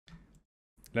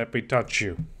Let me touch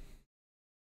you.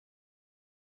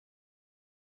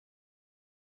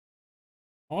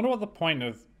 I wonder what the point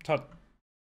of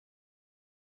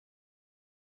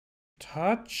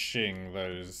touching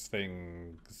those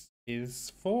things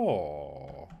is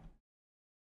for.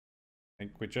 I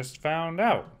think we just found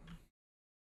out.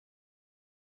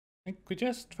 I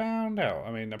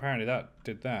mean, apparently that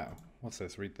did that. What's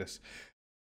this? Read this.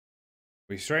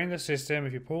 Restrain the system.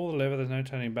 If you pull the lever, there's no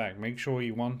turning back. Make sure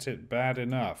you want it bad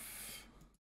enough.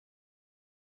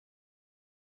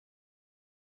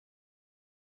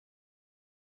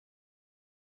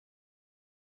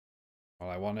 Well,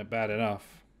 I want it bad enough.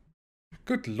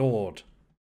 Good lord.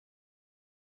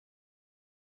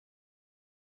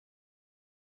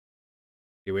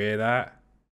 You hear that?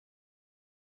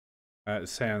 That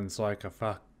sounds like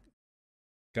a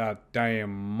goddamn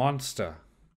monster.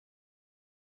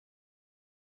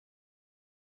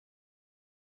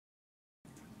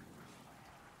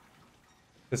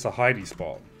 It's a hidey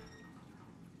spot.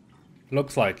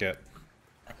 Looks like it.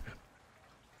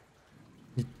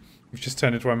 You've just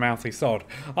turned into a mouthy sod.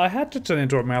 I had to turn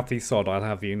into a mouthy sod, I'll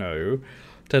have you know,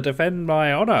 to defend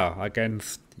my honor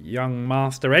against young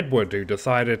Master Edward, who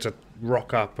decided to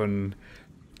rock up and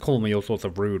call me all sorts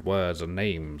of rude words and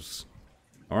names.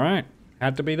 Alright,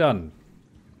 had to be done.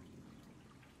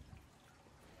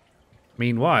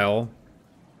 Meanwhile,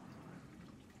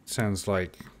 sounds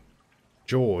like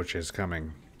George is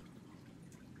coming.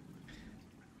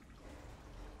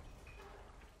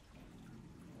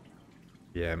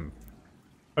 Yeah,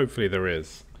 hopefully there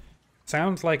is.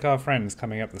 Sounds like our friend's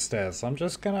coming up the stairs, so I'm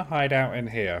just gonna hide out in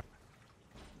here.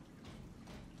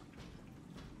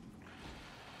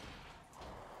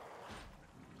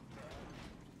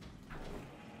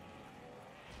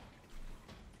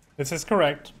 This is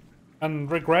correct.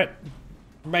 And regret,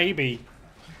 maybe,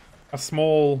 a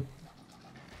small...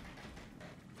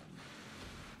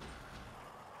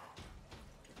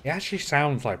 He actually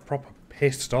sounds like proper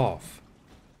pissed off.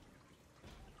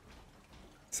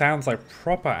 Sounds like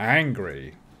proper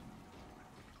angry.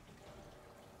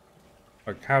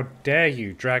 Like, how dare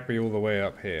you drag me all the way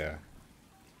up here?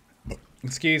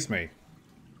 Excuse me.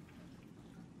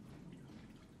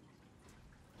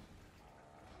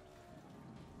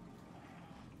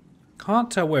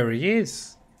 Can't tell where he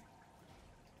is.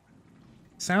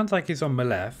 Sounds like he's on my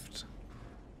left.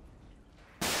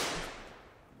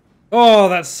 Oh,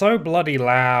 that's so bloody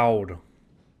loud.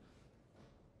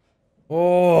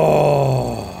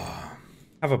 Oh,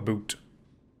 have a boot.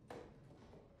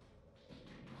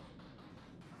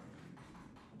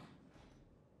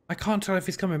 I can't tell if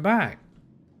he's coming back.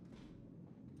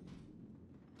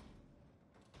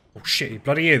 Oh shit, he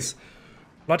bloody is.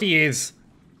 Bloody is.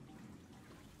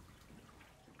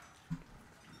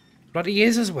 Bloody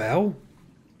is as well.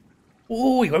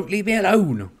 Oh, he won't leave me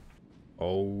alone.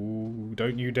 Oh,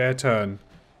 don't you dare turn.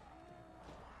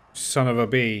 Son of a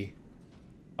bee.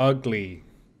 Ugly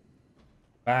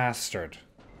bastard.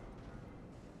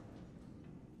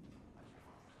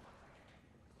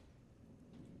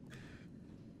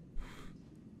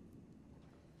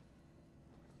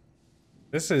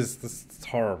 This is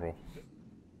horrible.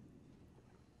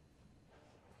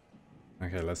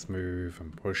 Okay, let's move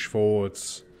and push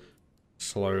forwards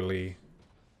slowly.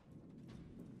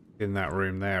 In that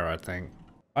room there, I think.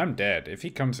 I'm dead. If he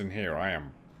comes in here, I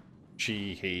am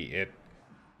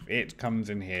it comes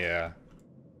in here,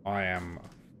 I am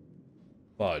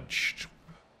fudged.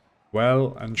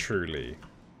 Well and truly.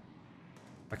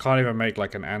 I can't even make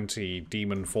like an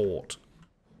anti-demon fort.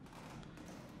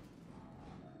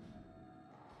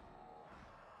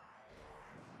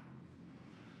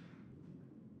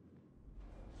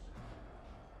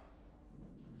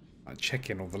 I check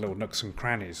in all the little nooks and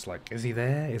crannies, like, is he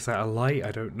there? Is that a light?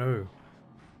 I don't know.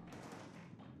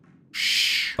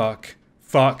 Shh. Fuck.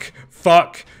 Fuck.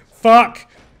 Fuck. Fuck.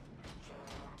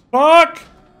 Fuck.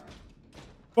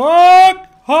 Fuck.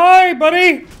 Hi,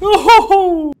 buddy.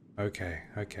 Ooh. Okay.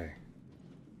 Okay.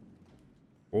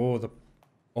 Oh, the...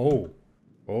 Oh.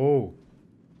 Oh.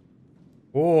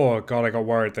 Oh, God, I got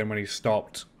worried then when he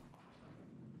stopped.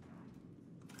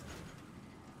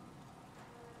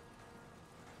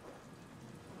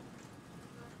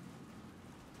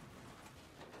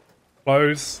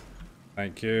 Close.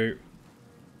 Thank you.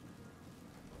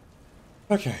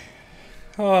 Okay.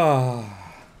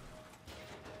 Ah.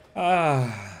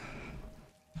 Ah.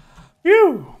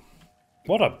 Phew.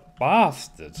 What a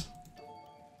bastard.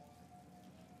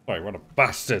 Sorry, what a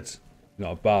bastard. He's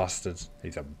not a bastard.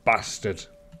 He's a bastard.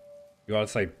 You gotta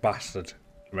say bastard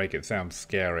to make it sound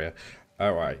scarier.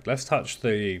 Alright, let's touch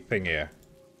the thing here.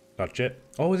 Touch it.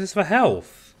 Oh, is this for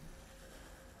health?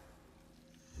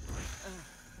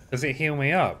 Does it heal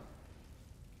me up?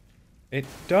 It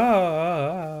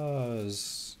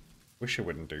does. Wish it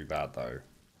wouldn't do that though.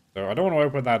 So I don't want to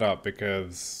open that up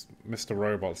because Mr.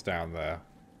 Robot's down there.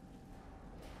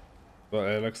 But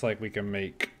it looks like we can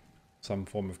make some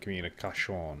form of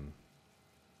communication.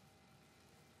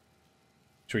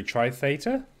 Should we try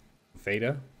Theta?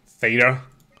 Theta? Theta?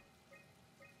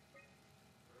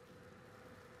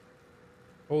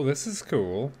 Oh, this is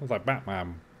cool. It's like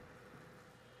Batman.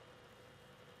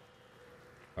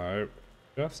 Oh,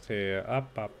 just here.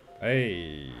 Up, up.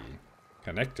 Hey.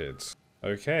 Connected.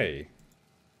 Okay.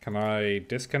 Can I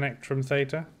disconnect from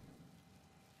Theta?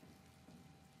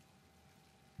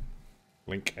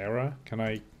 Link error? Can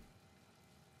I...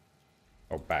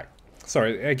 Oh, back.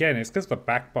 Sorry, again, it's because the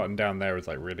back button down there is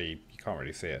like really... You can't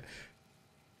really see it.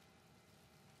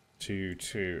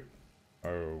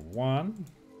 2201.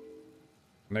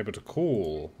 Unable to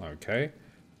call. Okay.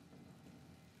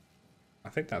 I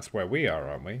think that's where we are,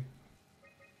 aren't we?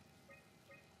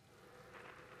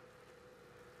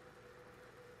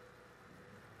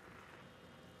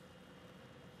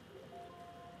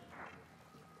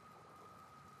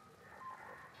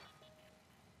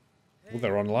 Oh,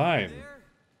 they're online.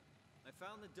 I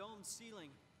found the dome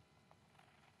ceiling.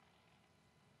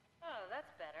 Oh,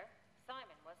 that's better.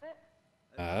 Simon, was it?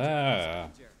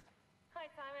 Ah. Hi,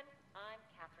 Simon. I'm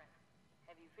Catherine.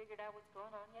 Have you figured out what's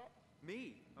going on yet?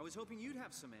 Me? I was hoping you'd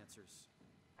have some answers.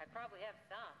 I probably have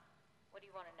some. What do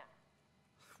you want to know?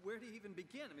 Where to even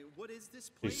begin? I mean, what is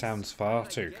this He place? sounds far How did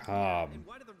I too get here? calm. And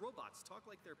why do the robots talk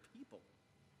like they're people?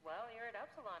 Well, you're at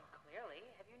Upsilon, clearly.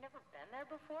 Have you never been there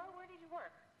before? Where did you work?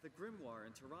 The Grimoire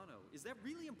in Toronto. Is that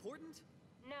really important?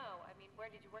 No, I mean, where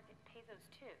did you work at Tezos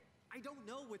 2? I don't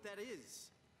know what that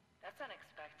is. That's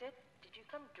unexpected. Did you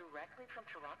come directly from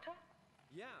Toronto?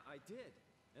 Yeah, I did.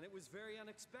 And it was very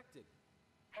unexpected.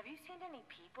 Have you seen any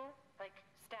people? Like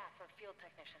staff or field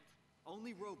technicians?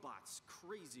 Only robots.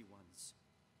 Crazy ones.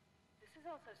 This is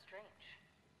also strange.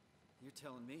 You're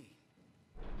telling me.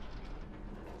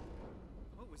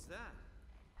 What was that?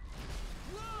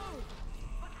 Whoa!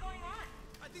 What's going on?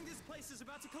 I think this place is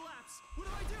about to collapse. What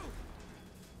do I do?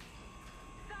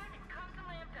 Simon, come to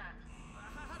Lambda.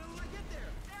 How do I get there?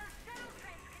 There are shuttle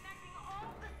trains connecting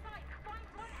all the sites. Find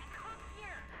one and come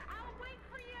here. I'll wait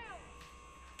for you.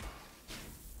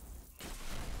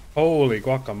 Holy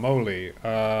guacamole. Shit,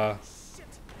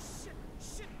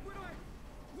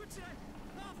 where should I?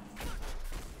 Oh, fuck.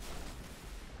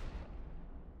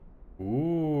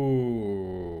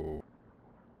 Ooh.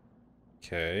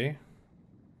 Okay.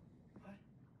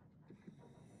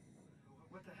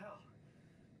 What the hell?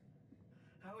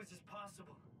 How is this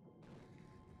possible?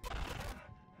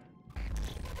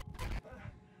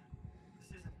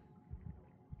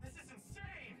 This is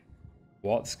insane!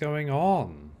 What's going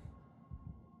on?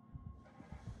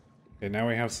 Okay, now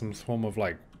we have some form of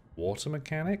like water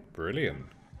mechanic? Brilliant.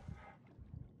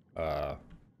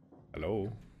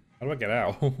 Hello? How do I get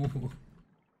out?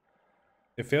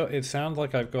 It sounds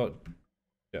like I've got...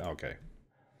 Yeah, okay.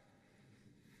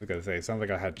 I was gonna say, it sounds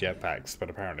like I had jetpacks, but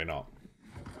apparently not.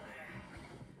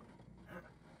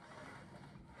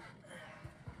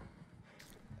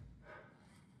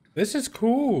 This is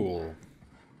cool!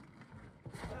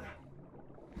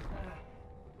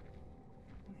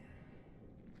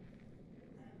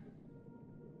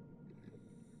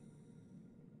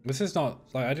 This is not,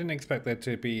 like, I didn't expect there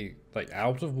to be, like,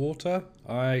 out of water.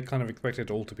 I kind of expected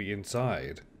it all to be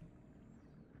inside.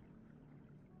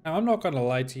 Now, I'm not gonna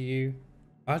lie to you.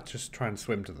 I'd just try and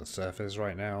swim to the surface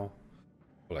right now.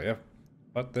 Well, yeah.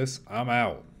 But this, I'm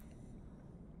out.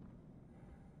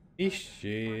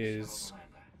 Issues.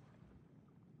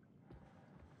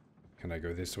 Can I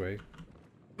go this way?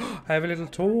 I have a little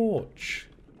torch.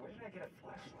 Where did I get a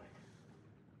flashlight?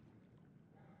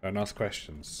 Don't ask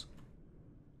questions.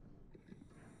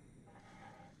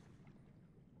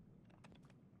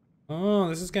 Oh,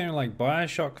 this is getting like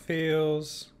Bioshock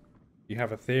feels. You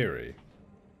have a theory.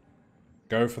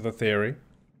 Go for the theory.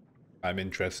 I'm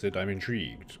interested, I'm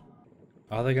intrigued.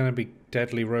 Are there going to be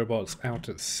deadly robots out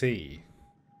at sea?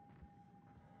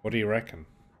 What do you reckon?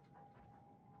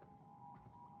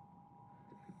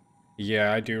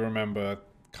 Yeah, I do remember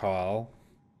Carl.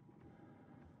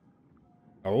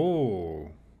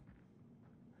 Oh.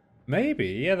 Maybe,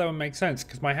 yeah, that would make sense,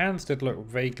 because my hands did look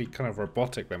vaguely kind of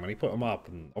robotic then when he put them up,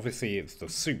 and obviously it's the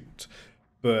suit,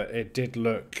 but it did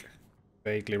look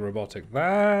vaguely robotic.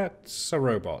 That's a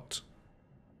robot.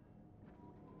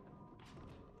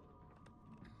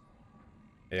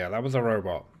 Yeah, that was a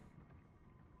robot.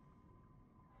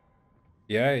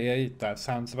 Yeah, that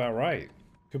sounds about right.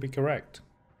 Could be correct.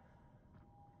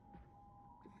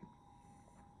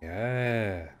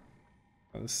 Yeah.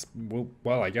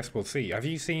 Well, I guess we'll see. Have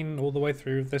you seen all the way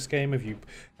through this game?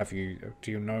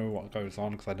 Do you know what goes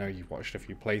on? Because I know you've watched a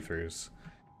few playthroughs.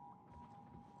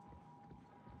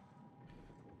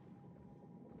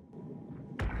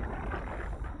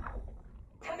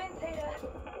 Come in, Theta.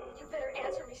 You better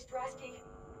answer me, Strasky.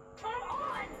 Come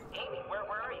on! Amy, where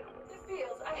are you? The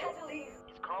fields. I had to leave.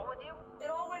 Is Carl with you? It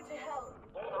all went to hell.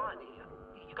 Hold on.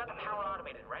 You got the power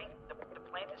automated, right? The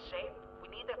plant is safe? We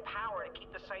need the power to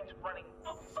keep the sites running.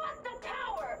 Oh, fuck the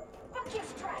power! Fuck you,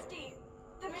 Strasky!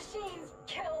 The machines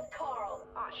killed Carl.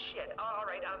 Ah, shit. All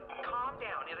right, calm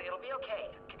down. It'll be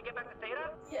okay. Can you get back to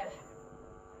Theta? Yeah.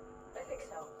 I think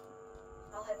so.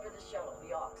 I'll head for the shuttle,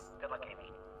 the Aux. Good luck,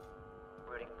 Amy.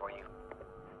 Rooting for you.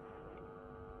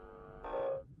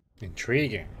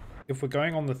 Intriguing. If we're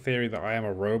going on the theory that I am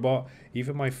a robot,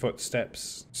 even my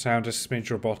footsteps sound a smidge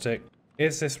robotic.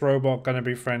 Is this robot gonna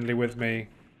be friendly with me?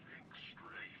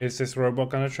 Is this robot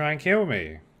gonna try and kill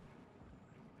me?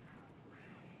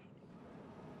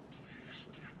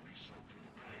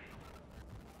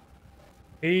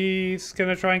 He's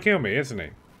gonna try and kill me, isn't he?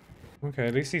 Okay,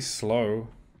 at least he's slow.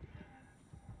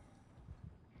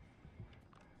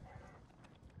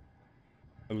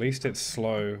 At least it's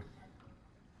slow.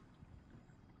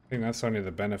 I think that's only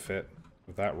the benefit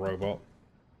of that robot.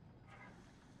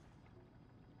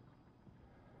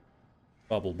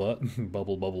 Bubble butt,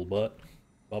 bubble butt,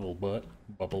 bubble butt,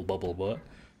 bubble butt.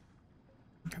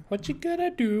 What you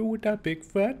gonna do with that big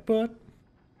fat butt?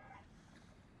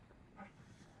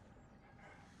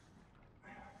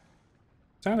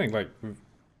 Sounding like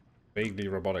vaguely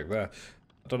robotic there.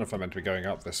 I don't know if I'm meant to be going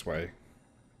up this way.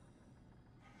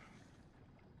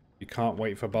 You can't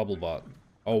wait for bubble butt.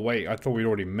 Oh wait, I thought we'd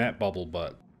already met bubble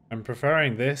butt. I'm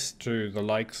preferring this to the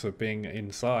likes of being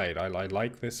inside. I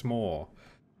like this more.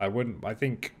 I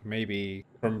think maybe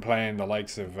from playing the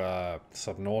likes of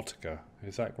Subnautica.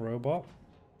 Is that robot?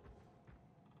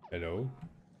 Hello?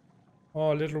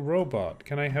 Oh, little robot,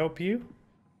 can I help you?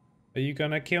 Are you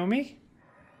gonna kill me?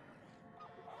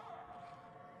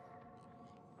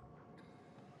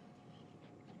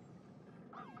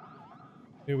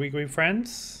 Do we be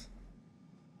friends?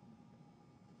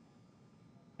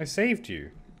 I saved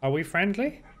you. Are we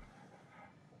friendly?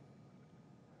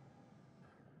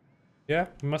 Yeah,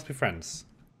 we must be friends.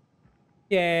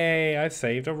 Yay, I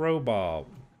saved a robot.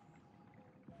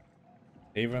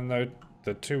 Even though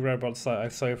the two robots that I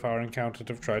so far encountered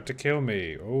have tried to kill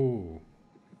me. Ooh.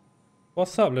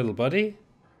 What's up, little buddy?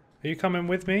 Are you coming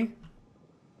with me?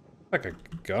 Like a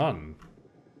gun.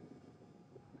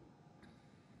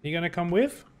 You gonna come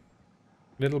with?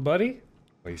 Little buddy?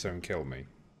 Please don't kill me.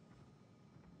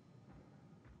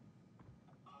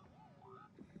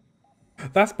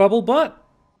 That's Bubble Butt!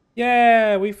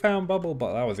 Yeah, we found Bubble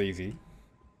Butt. That was easy.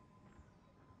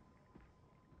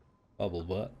 Bubble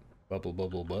Butt.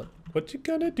 Bubble Butt. What you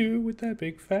gonna do with that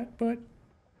big fat butt?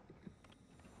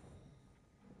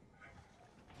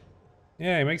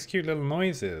 Yeah, he makes cute little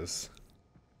noises.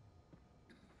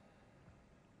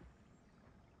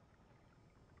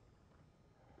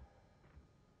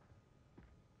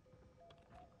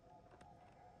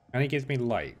 And he gives me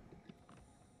light.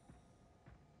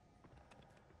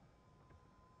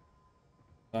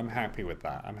 I'm happy with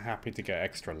that. I'm happy to get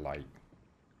extra light.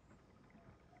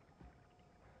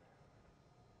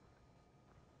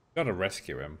 Gotta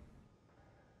rescue him.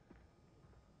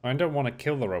 I don't want to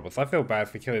kill the robots. I feel bad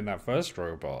for killing that first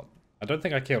robot. I don't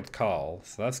think I killed Carl,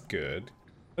 so that's good.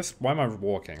 Why am I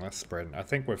walking? Let's sprint. I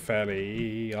think we're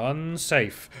fairly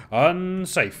unsafe.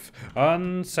 Unsafe.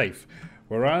 Unsafe.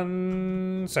 We're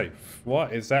unsafe.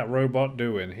 What is that robot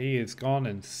doing? He has gone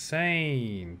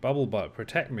insane. Bubble Butt,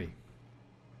 protect me.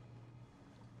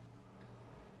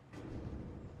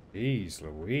 Jeez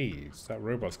Louise, that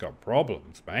robot's got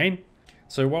problems, man.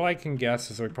 So what I can guess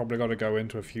is we probably got to go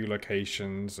into a few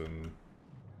locations and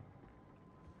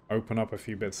open up a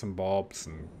few bits and bobs,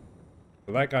 and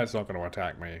but that guy's not going to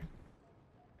attack me.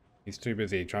 He's too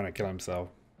busy trying to kill himself.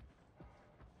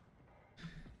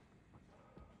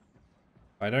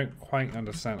 I don't quite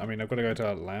understand. I mean, I've got to go to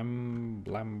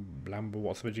Lambo,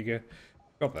 what's the EVGA?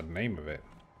 Got the name of it.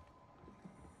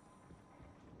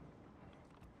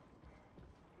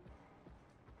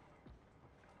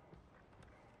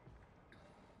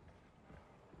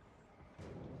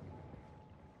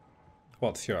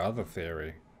 What's your other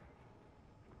theory?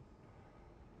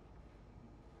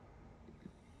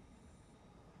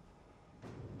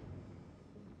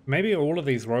 Maybe all of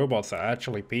these robots are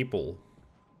actually people.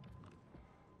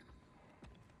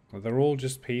 They're all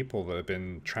just people that have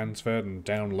been transferred and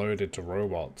downloaded to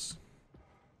robots.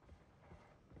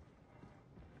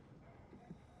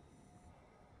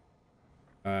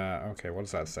 Okay, what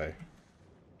does that say?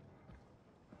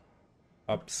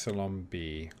 Upsilon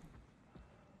B.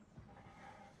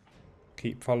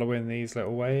 Keep following these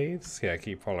little waves? Yeah,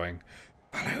 keep following.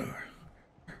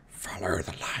 Follow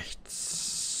the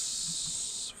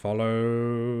lights.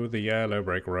 Follow the yellow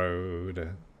brick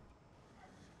road.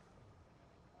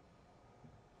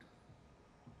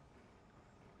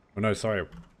 Oh no, sorry.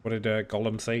 What did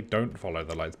Gollum say? Don't follow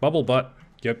the lights. Bubble butt.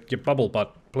 Yep, your bubble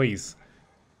butt, please.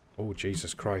 Oh,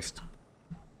 Jesus Christ.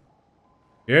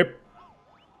 Yep.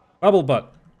 Bubble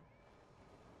butt.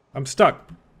 I'm stuck.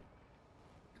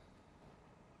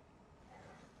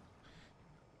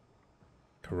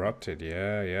 Corrupted,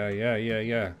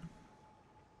 yeah.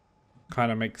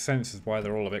 Kind of makes sense as why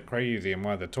they're all a bit crazy and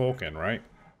why they're talking, right?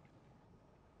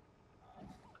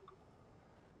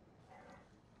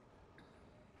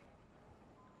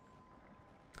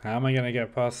 How am I gonna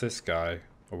get past this guy?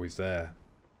 Oh, he's there.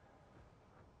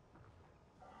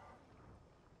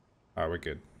 Oh, we're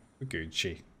good. We're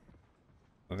Gucci.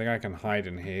 I think I can hide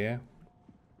in here.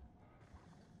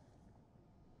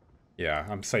 Yeah,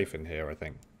 I'm safe in here, I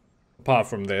think. Apart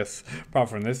from this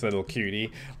little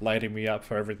cutie lighting me up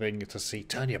for everything to see.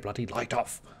 Turn your bloody light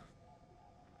off.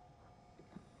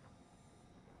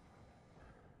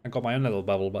 I got my own little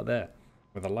bubble butt there.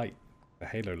 With a light. A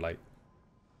halo light.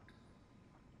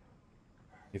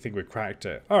 You think we cracked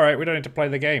it? Alright, we don't need to play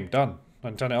the game. Done. I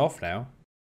can turn it off now.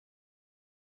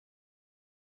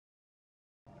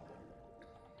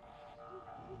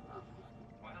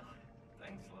 Well,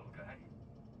 thanks, little guy.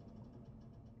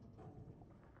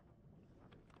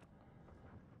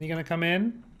 You gonna come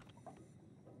in?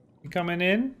 You coming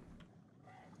in?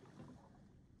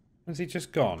 Has he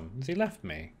just gone? Has he left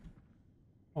me?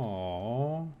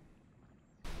 Aww.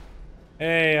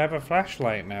 Hey, I have a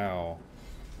flashlight now.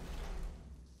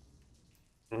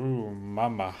 Ooh,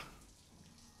 mama.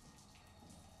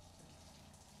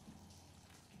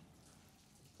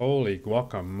 Holy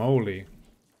guacamole.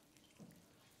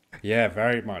 Yeah,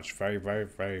 very much. Very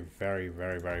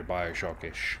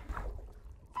Bioshock-ish.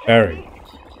 Very.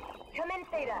 Come in,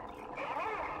 Theta.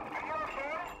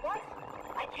 What?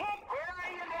 I can't. Where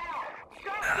are you now?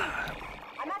 Strasky!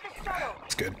 I'm at the shuttle.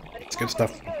 It's good. But It's good not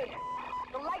stuff. looking good.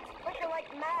 The lights flicker like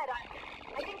mad.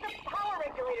 I think the power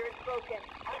regulator is broken.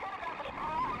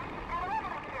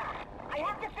 I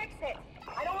have to fix it.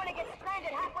 I don't want to get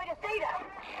stranded halfway to Theta.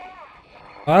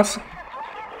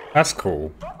 That's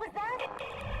cool. What was that?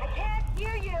 I can't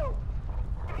hear you.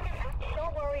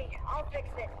 Don't worry, I'll fix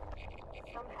it.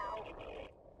 Somehow.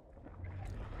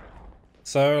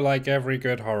 So, like every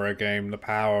good horror game, the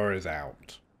power is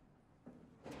out.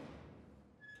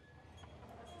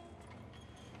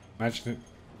 Imagine it.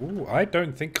 Ooh, I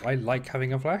don't think I like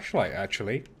having a flashlight,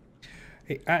 actually.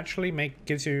 It actually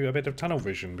gives you a bit of tunnel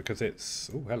vision because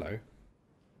it's... Oh, hello.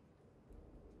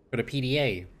 Got a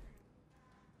PDA.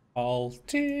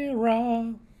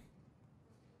 Altera.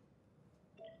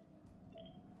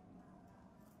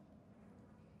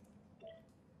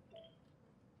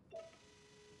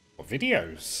 Or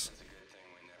videos. It's a good thing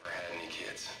we never had any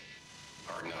kids.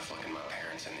 Hard enough looking my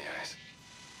parents in the eyes.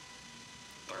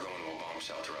 They're going to a bomb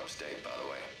shelter upstate, by the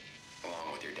way,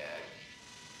 along with your dad.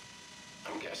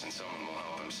 I'm guessing someone will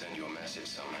help him send you a message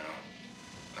somehow.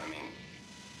 I mean,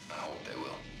 I hope they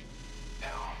will.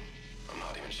 Hell, I'm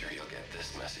not even sure you'll get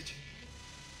this message.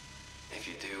 If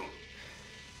you do,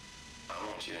 I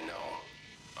want you to know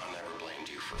I never blamed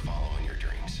you for following your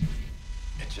dreams.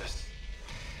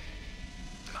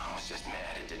 I was just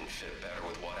mad it didn't fit better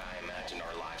with what I imagined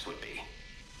our lives would be.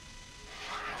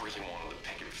 I really wanted the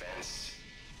picket fence,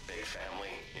 big family,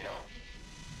 you know.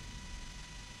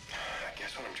 I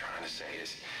guess what I'm trying to say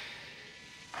is,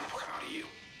 I'm proud of you.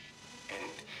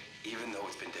 And even though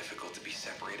it's been difficult to be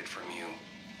separated from you,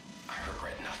 I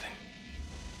regret nothing.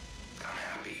 I'm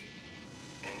happy.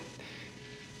 And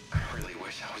I really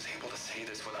wish I was able to say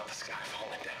this without the sky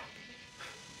falling down.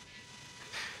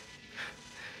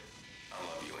 I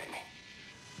love you, Amy.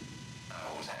 I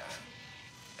always have.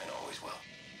 And always will.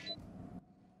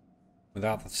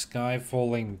 Without the sky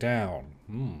falling down.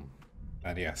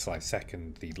 And yes, I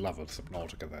second the love of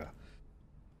Subnautica there.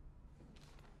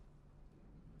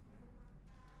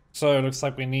 So it looks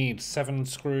like we need 7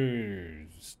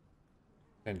 screws.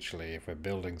 Potentially, if we're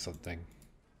building something.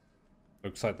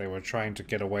 Looks like they were trying to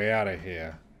get a way out of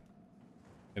here.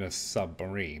 In a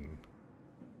submarine.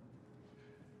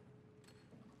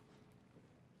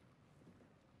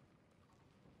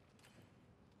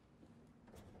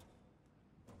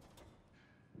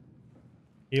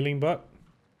 Healing butt?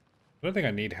 I don't think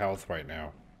I need health right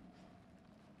now.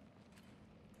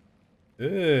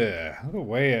 Ugh, look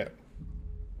away it.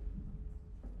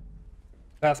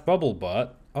 That's bubble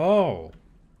butt. Oh.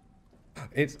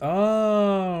 It's...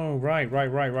 Oh,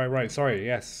 right. Sorry,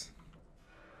 yes.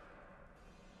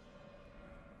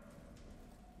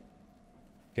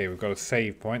 Okay, we've got a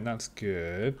save point. That's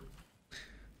good.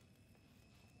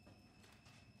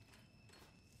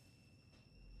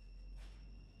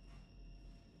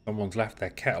 Someone's left their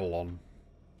kettle on.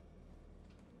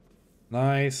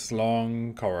 Nice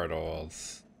long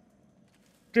corridors.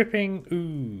 Dripping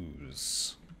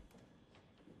ooze.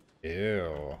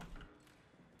 Ew.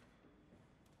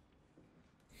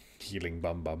 Healing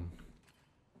bum bum.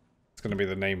 It's gonna be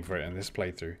the name for it in this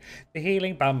playthrough. The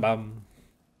healing bum bum.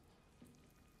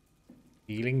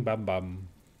 Healing bum bum.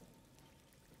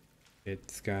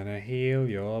 It's gonna heal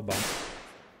your bum.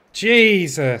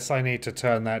 Jesus, I need to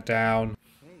turn that down.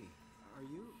 Hey, are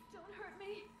you? Don't hurt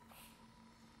me.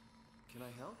 Can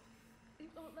I help? They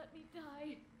won't let me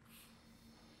die.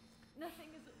 Nothing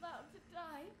is allowed to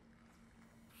die.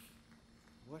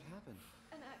 What happened?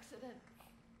 An accident.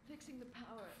 Fixing the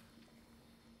power.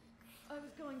 I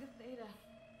was going to Theta.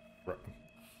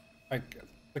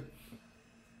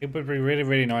 It would be really,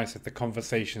 really nice if the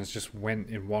conversations just went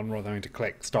in one rather than to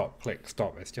click, stop.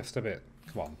 It's just a bit.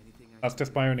 Come on. That's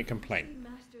just my only complaint.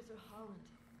 Masters or Holland.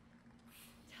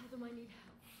 Tell them I need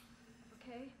help.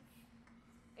 Okay?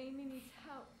 Amy needs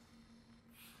help.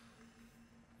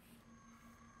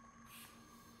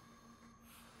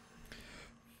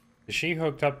 Is she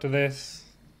hooked up to this?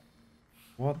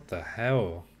 What the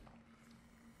hell?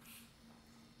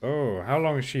 Oh, how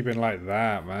long has she been like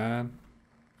that, man?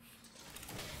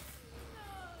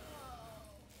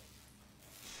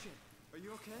 Shit, are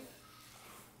you okay?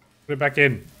 Put it back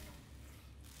in.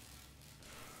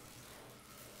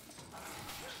 Oh,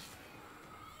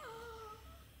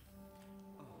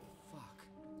 fuck.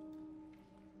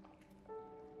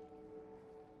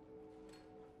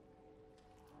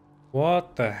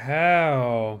 What the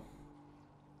hell?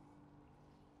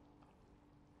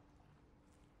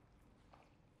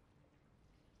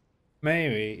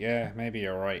 Maybe, yeah, maybe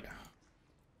you're right.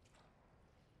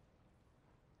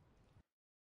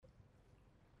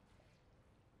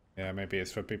 Yeah, maybe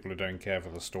it's for people who don't care for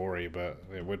the story, but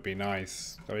it would be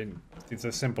nice. I mean, it's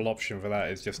a simple option for that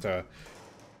is just to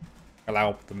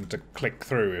allow them to click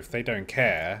through. If they don't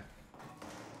care,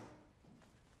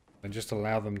 then just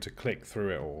allow them to click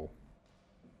through it all.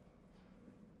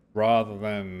 Rather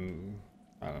than,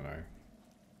 I don't know.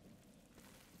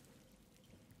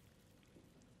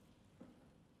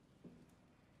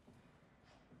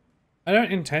 I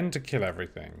don't intend to kill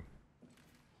everything.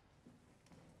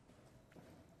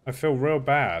 I feel real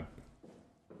bad.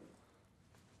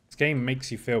 This game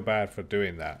makes you feel bad for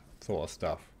doing that sort of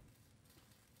stuff.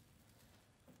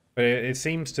 But it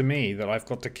seems to me that I've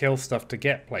got to kill stuff to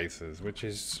get places, which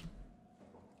is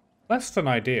less than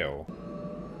ideal.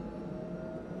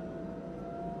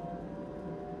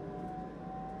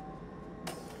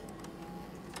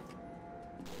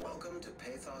 Welcome to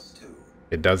Pathos 2.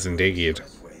 It does indeed.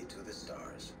 Expressway to the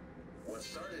stars. What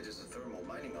started as a thermal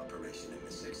mining operation in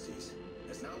the 60s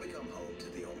has now become home to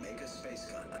the Omega space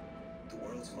gun, the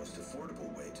world's most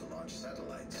affordable way to launch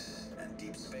satellites and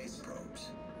deep space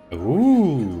probes.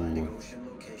 Landing Ooh. ocean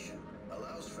location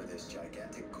allows for this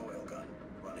gigantic coil gun,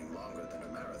 running longer than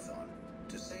a marathon,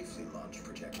 to safely launch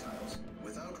projectiles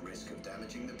without risk of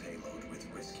damaging the payload with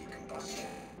risky combustion.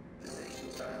 The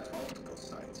station spans multiple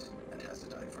sites and has a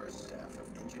diverse staff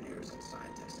of engineers and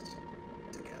scientists.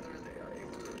 Together, they are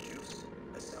able to produce,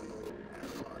 assemble, and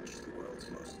launch the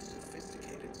world's most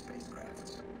sophisticated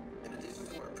spacecrafts. In addition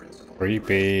to our principal...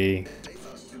 Creepy.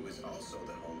 Pathos 2 is also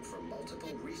the home for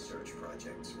multiple research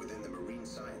projects within the marine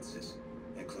sciences,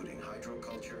 including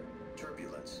hydroculture,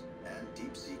 turbulence, and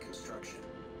deep-sea construction.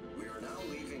 We are now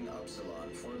leaving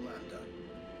Upsilon for Lambda.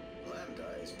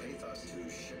 Lambda is Pathos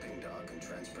 2's shipping dock and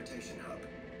transportation hub.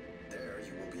 There,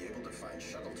 you will be able to find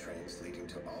shuttle trains leading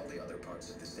to all the other parts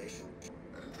of the station.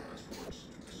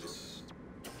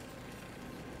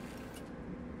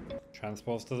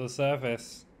 Transports to the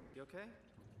surface. You okay?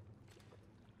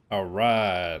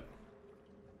 Alright.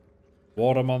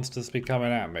 Water monsters be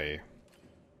coming at me.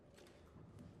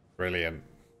 Brilliant.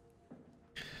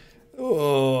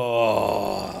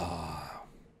 Oh.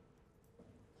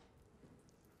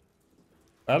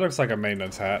 That looks like a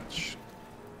maintenance hatch.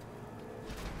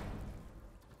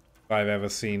 If I've ever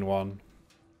seen one.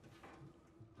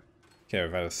 Okay,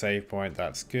 we've had a save point,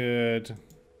 that's good.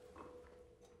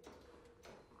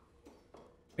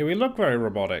 Yeah, we look very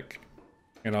robotic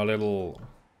in our little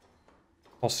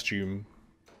costume.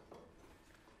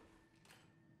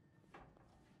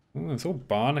 Ooh, it's all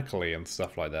barnacle-y and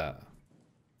stuff like that.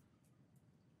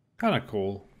 Kinda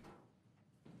cool.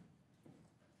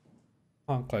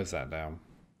 Can't close that down.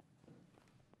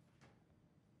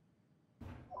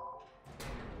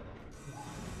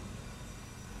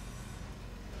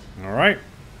 Alright.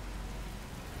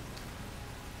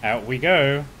 Out we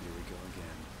go. Here we go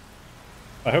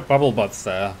again. I hope Bubble Butt's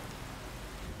there.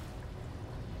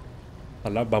 I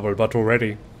love Bubble Butt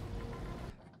already.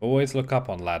 Always look up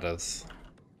on ladders.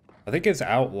 I think it's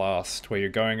Outlast where you're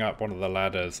going up one of the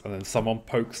ladders and then someone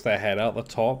pokes their head out the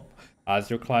top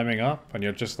as you're climbing up and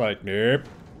you're just like, nope.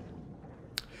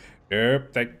 Nope,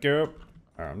 thank you.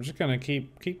 Alright, I'm just gonna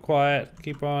keep quiet,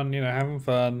 keep on, you know, having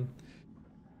fun.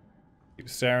 Keep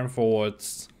staring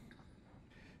forwards.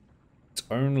 It's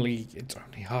only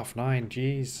 9:30,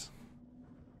 jeez.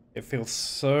 It feels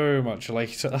so much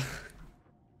later.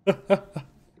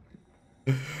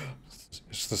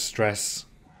 It's the stress.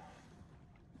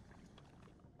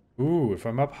 Ooh, if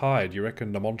I'm up high, do you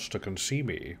reckon the monster can see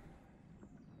me?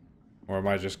 Or am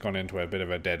I just gone into a bit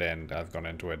of a dead end? I've gone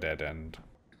into a dead end.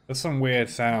 There's some weird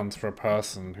sounds for a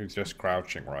person who's just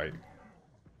crouching, right?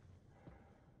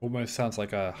 Almost sounds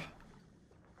like a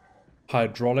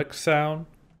hydraulic sound.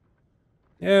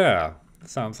 Yeah, it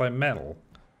sounds like metal.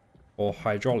 Or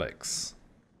hydraulics.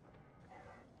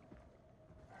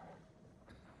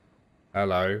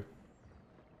 Hello.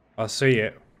 I see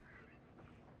it.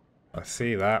 I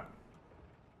see that.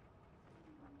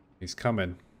 He's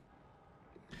coming.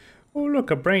 Oh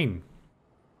look, a brain.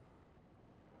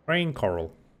 Brain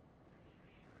coral.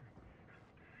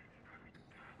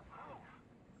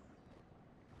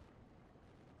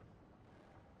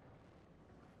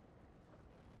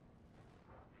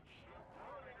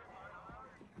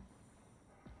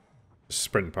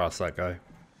 Sprint past that guy. I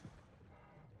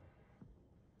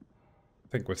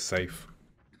think we're safe.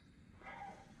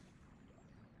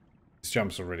 These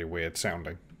jumps are really weird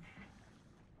sounding.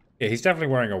 Yeah, he's definitely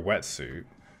wearing a wetsuit.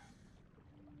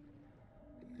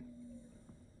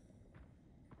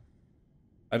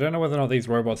 I don't know whether or not these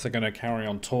robots are going to carry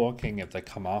on talking if they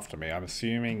come after me. I'm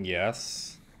assuming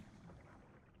yes.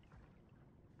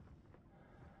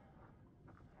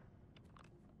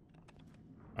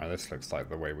 Oh, this looks like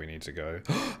the way we need to go.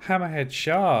 Hammerhead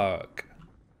shark!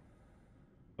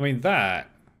 I mean, that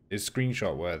is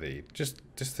screenshot worthy. Just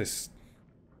this.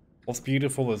 What's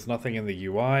beautiful, there's nothing in the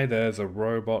UI. There's a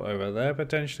robot over there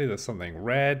potentially. There's something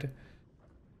red.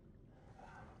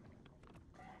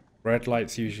 Red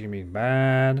lights usually mean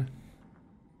bad.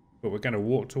 But we're going to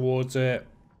walk towards it.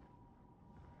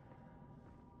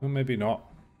 Or maybe not.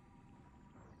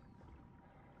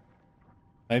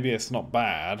 Maybe it's not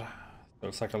bad.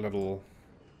 Looks like a little...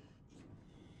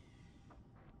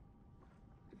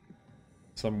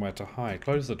 somewhere to hide.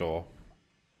 Close the door.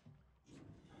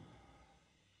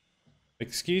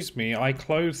 Excuse me, I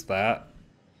closed that.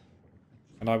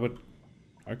 And I would...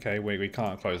 Okay, wait, we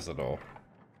can't close the door.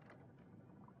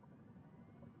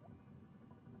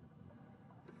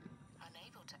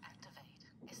 Unable to activate.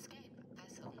 Escape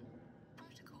vessel.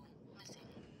 Protocol missing.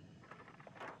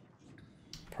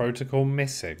 Protocol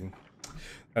missing?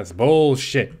 That's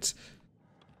bullshit.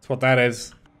 That's what that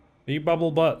is. Are you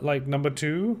bubble butt like number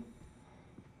 2?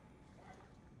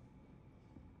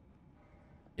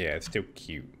 Yeah, it's still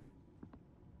cute.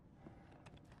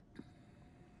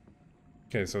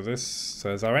 Okay, so this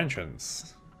says our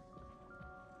entrance.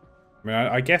 I mean,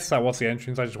 I guess that was the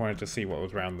entrance. I just wanted to see what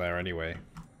was around there anyway.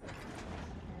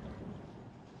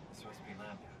 It's supposed to be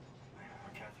Lambda, where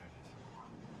Catherine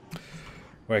is.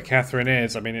 Where Catherine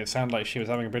is, I mean, it sounded like she was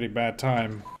having a pretty bad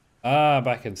time. Ah,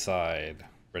 back inside.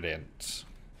 Brilliant.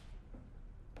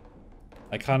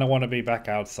 I kind of want to be back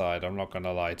outside. I'm not going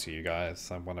to lie to you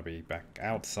guys. I want to be back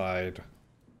outside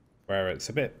where it's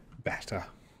a bit better.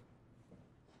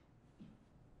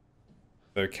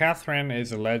 So Catherine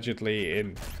is allegedly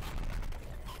in...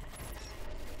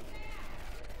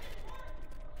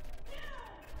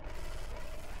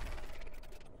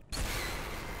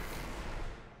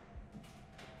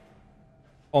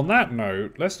 On that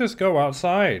note, let's just go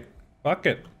outside. Fuck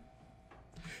it.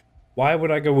 Why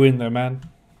would I go in there, man?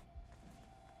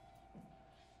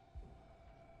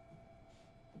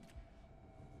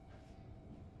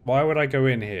 Why would I go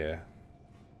in here?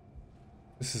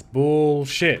 This is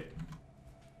bullshit.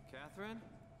 Catherine?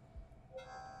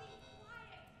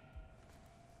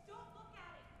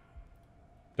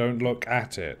 Don't look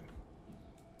at it.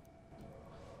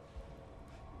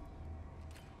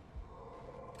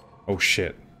 Oh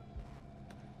shit.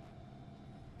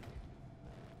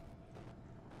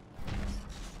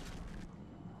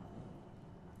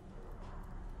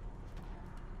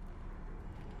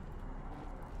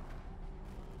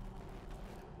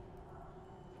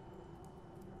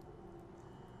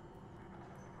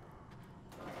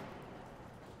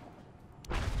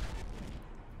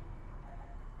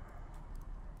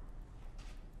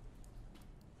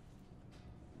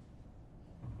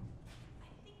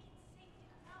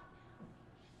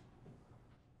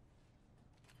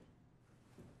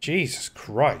 Jesus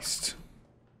Christ.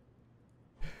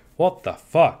 What the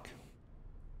fuck?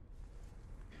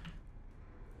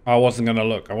 I wasn't gonna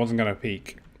look. I wasn't gonna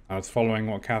peek. I was following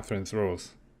what Catherine's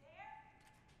rules.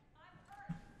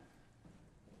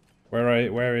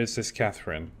 Where is this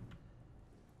Catherine?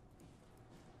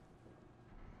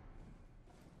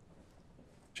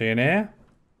 She in here?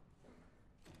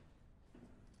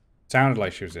 Sounded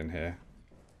like she was in here.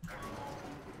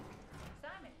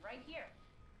 Simon, right here.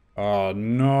 Oh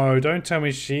no, don't tell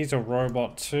me she's a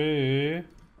robot too.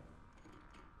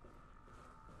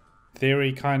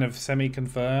 Theory kind of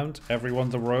semi-confirmed.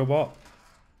 Everyone's a robot.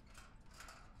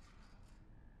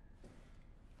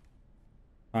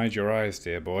 Hide your eyes,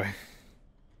 dear boy.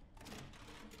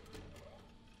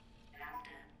 Lambda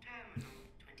terminal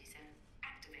 27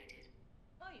 activated.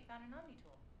 Oh, you found an Omni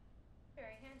tool.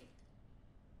 Very handy.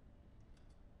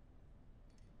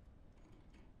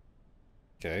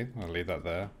 Okay, I'll leave that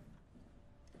there.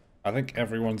 I think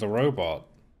everyone's a robot.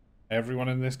 Everyone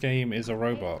in this game is a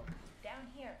robot. Down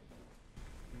here.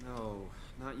 No,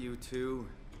 not you two.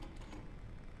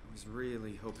 I was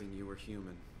really hoping you were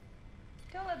human.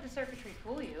 Don't let the circuitry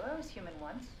fool you. I was human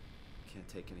once. Can't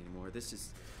take any more.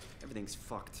 Everything's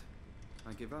fucked.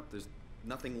 I give up. There's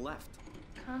nothing left.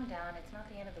 Calm down. It's not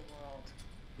the end of the world.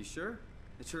 You sure?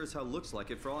 It sure as hell looks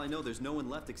like it. For all I know, there's no one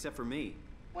left except for me.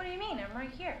 What do you mean? I'm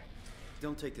right here.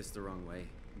 Don't take this the wrong way,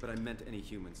 but I meant any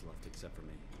humans left except for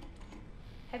me.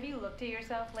 Have you looked at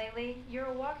yourself lately? You're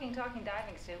a walking, talking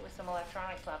diving suit with some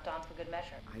electronics slapped on for good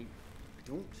measure. I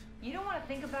don't... You don't want to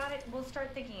think about it? We'll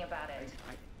start thinking about it.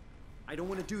 I don't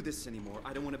want to do this anymore.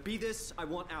 I don't want to be this. I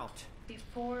want out.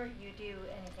 Before you do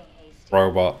anything hasty...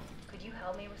 Robot. Could you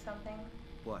help me with something?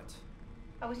 What?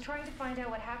 I was trying to find out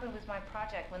what happened with my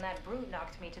project when that brute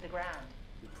knocked me to the ground.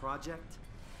 Your project?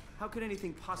 How could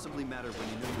anything possibly matter when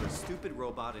you know you're a stupid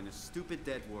robot in a stupid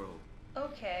dead world?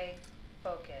 Okay,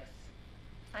 focus.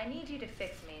 I need you to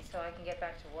fix me so I can get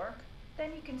back to work.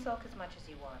 Then you can sulk as much as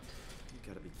you want. You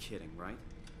gotta be kidding, right?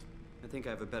 I think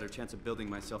I have a better chance of building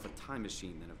myself a time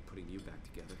machine than of putting you back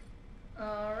together.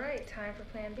 Alright, time for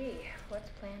plan B.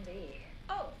 What's plan B?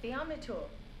 Oh, the Omni tool.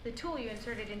 The tool you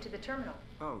inserted into the terminal.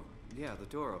 Oh, yeah, the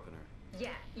door opener.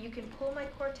 Yeah, you can pull my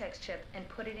Cortex chip and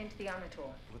put it into the Omni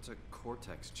tool. What's a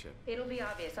Cortex chip? It'll be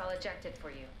obvious. I'll eject it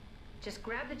for you. Just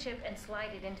grab the chip and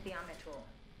slide it into the Omni tool.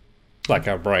 Like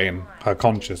her brain, her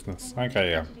consciousness.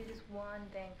 Okay, yeah. Do this one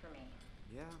thing for me.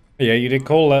 Yeah. Yeah, you did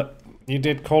call it. You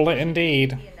did call it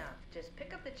indeed. Easy enough. Just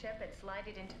pick up the chip and slide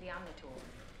it into the Omni tool.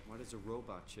 Why does a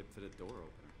robot chip fit a door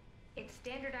opener? It's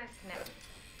standardized connected.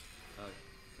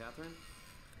 Catherine?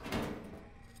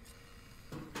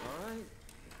 Alright.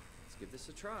 Let's give this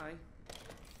a try.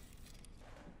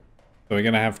 So we're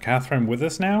gonna have Catherine with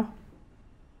us now?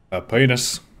 Her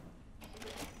penis.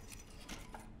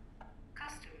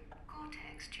 Custom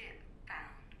Cortex chip found.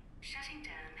 Shutting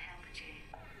down Helper Jane.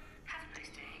 Have a nice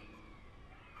day.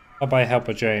 Bye-bye,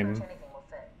 Helper Jane. Anything will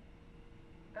fit.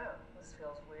 Oh, this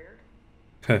feels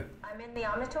weird. I'm in the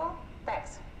Omni tool?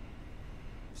 Thanks.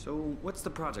 So, what's the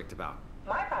project about?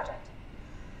 My project?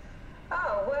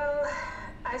 Oh, well,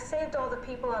 I saved all the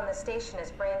people on the station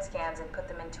as brain scans and put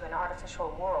them into an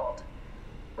artificial world.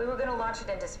 We were going to launch it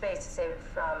into space to save it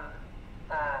from,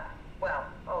 well,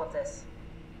 all of this.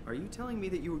 Are you telling me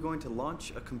that you were going to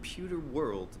launch a computer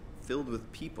world filled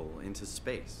with people into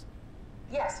space?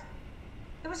 Yes.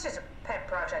 It was just a pet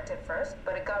project at first,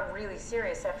 but it got really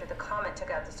serious after the comet took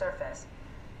out the surface.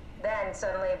 Then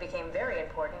suddenly it became very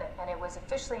important, and it was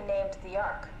officially named the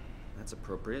Ark. That's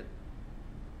appropriate.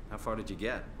 How far did you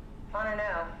get? I don't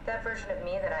know. That version of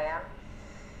me that I am.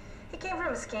 It came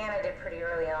from a scan I did pretty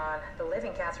early on. The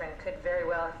living Catherine could very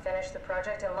well have finished the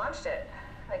project and launched it.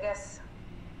 I guess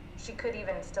she could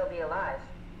even still be alive.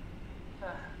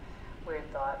 Weird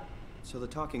thought. So the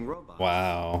talking robots...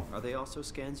 Wow. Are they also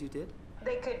scans you did?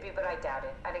 They could be, but I doubt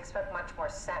it. I'd expect much more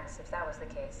sense if that was the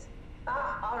case.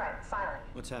 All right, finally.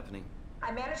 What's happening?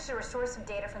 I managed to restore some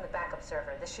data from the backup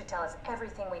server. This should tell us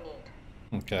everything we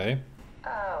need. Okay.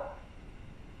 Oh.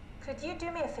 Could you do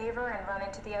me a favor and run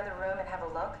into the other room and have a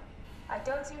look? I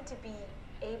don't seem to be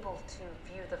able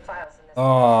to view the files in this.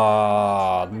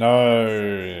 Oh,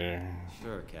 no.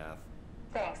 Sure, Kath.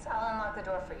 Thanks. I'll unlock the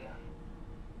door for you.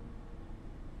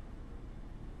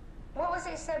 What was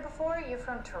it said before? You're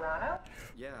from Toronto?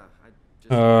 Yeah, I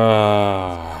just...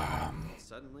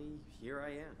 Suddenly, here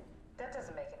I am. That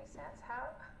doesn't make any sense. How?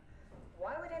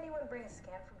 Why would anyone bring a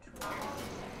scan from Toronto?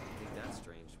 I think that's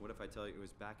strange. What if I tell you it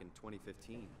was back in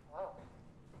 2015? Whoa.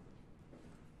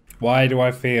 Why do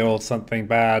I feel something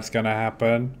bad's gonna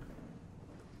happen?